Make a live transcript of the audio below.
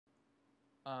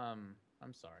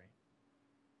I'm sorry.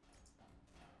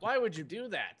 Why would you do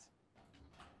that?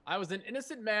 I was an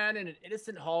innocent man in an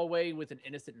innocent hallway with an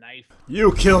innocent knife.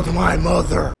 You killed my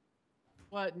mother!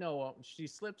 What? No, she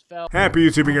slipped, fell. Happy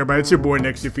YouTubing, everybody. It's your boy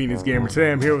NextGenPhoenixGamer.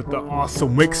 Today I'm here with the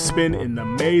awesome WixSpin and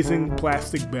Amazing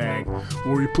Plastic Bag,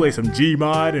 where we play some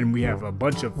GMOD and we have a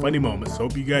bunch of funny moments.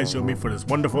 Hope you guys join me for this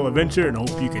wonderful adventure and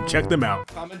hope you can check them out.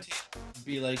 Commentate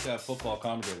be like a football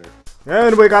commentator.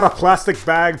 And we got a plastic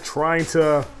bag trying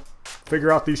to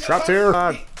figure out these traps here.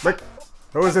 Rick,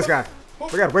 who is this guy?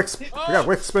 We got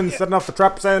WixSpin setting off the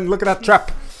traps, and look at that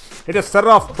trap. He just set it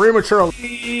off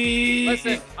prematurely.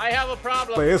 Listen, I have a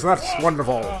problem. Isn't that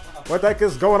wonderful? What the heck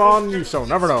is going on? You shall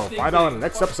never know. Find out in the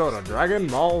next episode of Dragon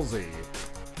Ball Z.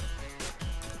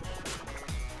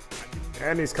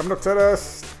 And he's coming up to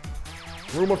this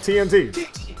room of TNT.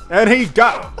 And he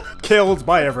got killed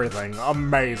by everything.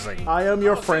 Amazing. I am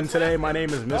your friend today. My name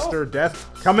is Mr.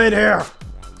 Death. Come in here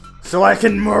so I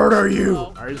can murder you.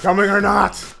 Are you coming or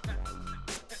not?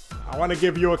 I want to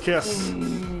give you a kiss.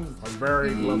 A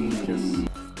very lovely kiss.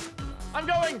 I'm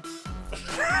going.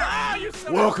 Ah, you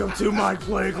Welcome to my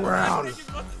playground.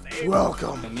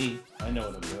 Welcome. Me, I know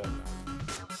what I'm doing.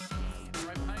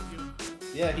 Right behind you.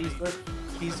 Yeah, he's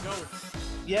going.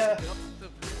 Yeah.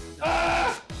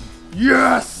 Ah!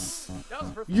 Yes. That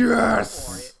was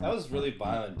Yes. That was really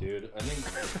violent, dude. I think.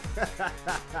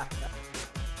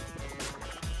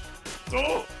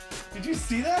 Oh! Did you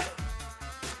see that?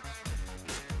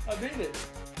 I made it.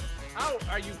 How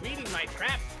are you reading my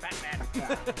traps,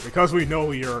 Batman? Because we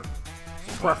know your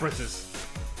preferences.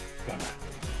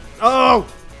 Oh!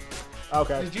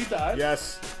 Okay. Did you die?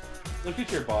 Yes. Look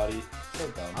at your body. So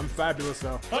dumb. I'm fabulous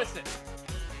though. Listen.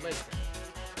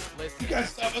 You guys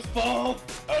stop us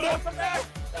both! Oh no! Come back!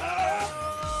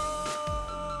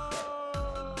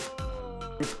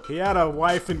 He had a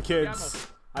wife and kids.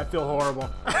 I feel horrible.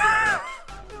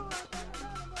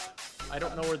 I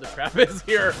don't know where the trap is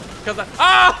here, because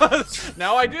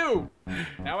now I do.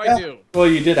 Now I do. Well,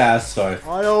 you did ask, so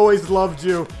I always loved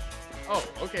you. Oh,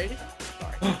 okay.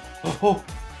 Sorry. Oh.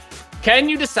 Can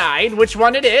you decide which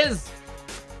one it is?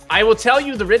 I will tell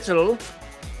you the ritual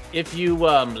if you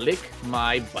lick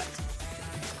my butt.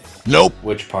 Nope.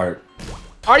 Which part?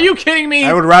 Are you kidding me?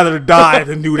 I would rather die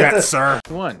than do that, sir.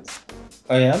 Ones.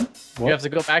 I am? What? You have to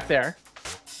go back there.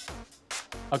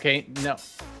 Okay, no.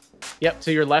 Yep,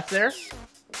 to your left there.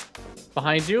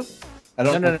 Behind you. I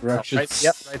don't know No. directions. Right,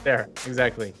 yep, right there.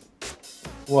 Exactly.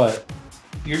 What?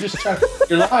 You're just trying.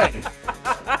 You're lying.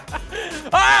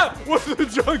 Ah! What's the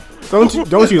junk?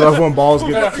 Don't you love when balls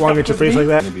get flung at your face like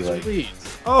that? Maybe like. Please.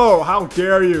 Oh, how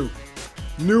dare you!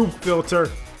 Noob filter.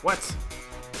 What?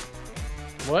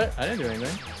 What? I didn't do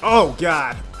anything. Oh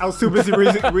God! I was too busy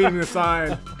reading the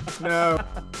sign. No.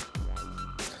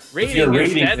 If you're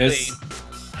reading deadly.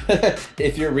 this,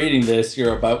 if you're reading this,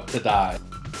 you're about to die.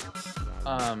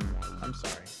 I'm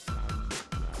sorry.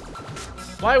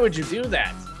 Why would you do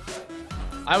that?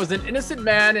 I was an innocent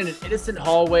man in an innocent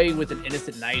hallway with an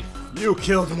innocent knife. You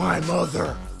killed my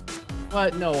mother.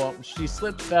 What? No, she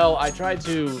slipped, fell. I tried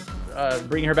to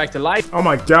bring her back to life. Oh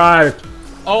my God!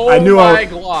 Oh my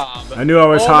glob! I knew I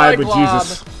was high, but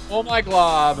Jesus! Oh my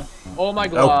glob! Oh my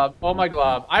glob! Oh my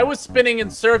glob! I was spinning in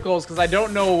circles because I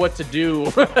don't know what to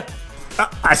do.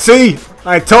 I see.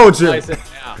 I told you. I said,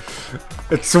 yeah.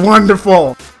 It's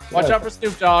wonderful. Watch out for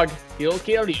Snoop Dogg. He'll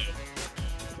kill you.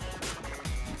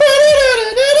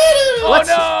 Oh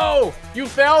no! You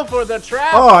fell for the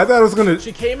trap. Oh, I thought it was gonna.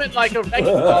 She came in like a wrecking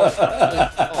ball.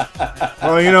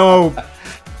 Well, you know.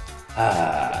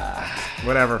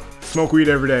 Whatever. Smoke weed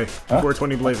every day.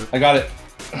 420 blazes. I got it.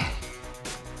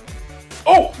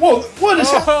 Oh, whoa! What is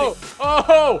happening?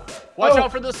 Oh! Watch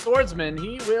out for the swordsman.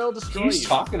 He will destroy He's you.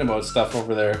 talking about stuff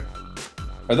over there.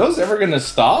 Are those ever gonna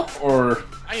stop, or?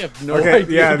 I have no Okay,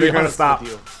 idea. yeah, to be they're gonna honest stop.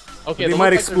 with you. Okay, They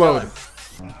might looks like they're explode.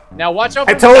 done. Now watch out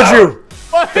for I told you.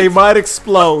 What? They might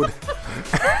explode.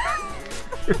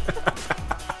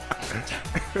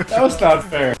 That was not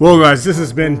fair. Well, guys, this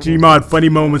has been GMOD Funny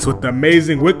Moments with the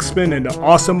amazing WixSpin and the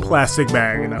awesome plastic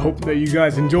bag. And I hope that you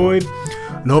guys enjoyed.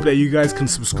 And hope that you guys can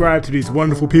subscribe to these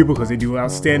wonderful people because they do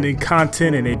outstanding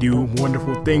content and they do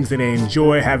wonderful things and they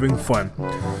enjoy having fun.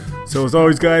 So as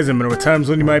always, guys, no matter what time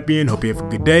zone you might be in, hope you have a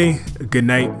good day, a good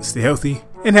night, stay healthy,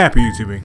 and happy YouTubing.